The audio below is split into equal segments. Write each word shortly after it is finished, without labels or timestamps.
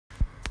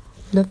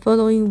The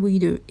following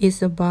video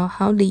is about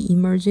how the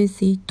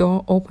emergency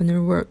door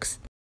opener works.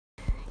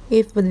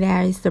 If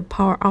there is a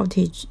power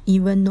outage,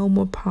 even no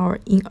more power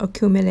in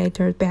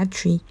accumulator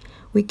battery,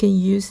 we can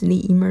use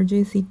the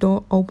emergency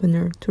door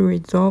opener to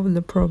resolve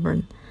the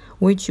problem,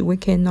 which we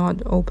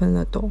cannot open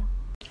the door.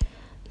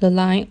 The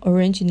line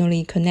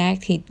originally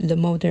connected the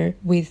motor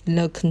with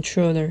the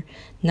controller,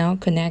 now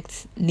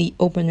connects the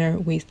opener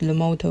with the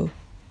motor.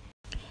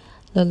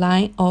 The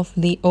line of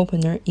the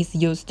opener is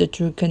used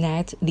to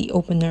connect the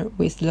opener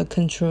with the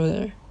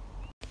controller.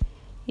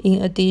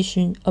 In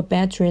addition, a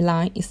battery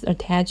line is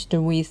attached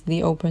with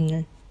the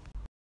opener.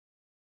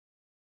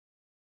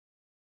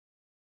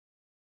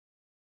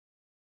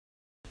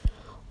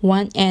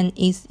 One end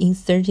is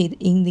inserted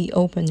in the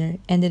opener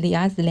and the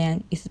other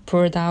end is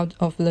pulled out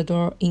of the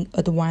door in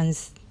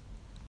advance.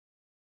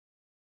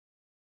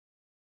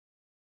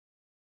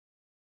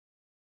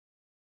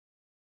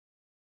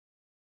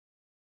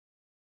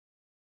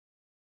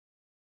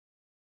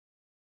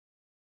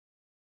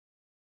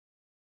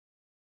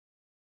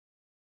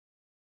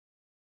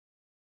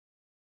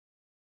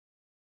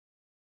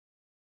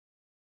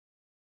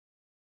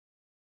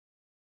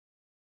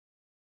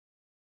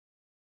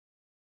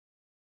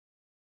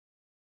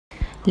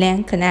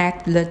 Then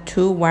connect the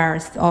two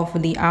wires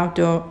of the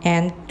outdoor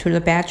end to the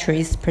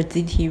battery's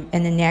positive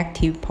and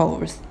negative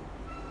poles.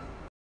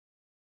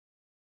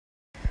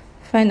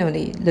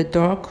 Finally, the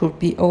door could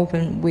be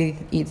opened with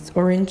its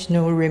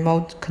original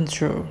remote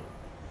control.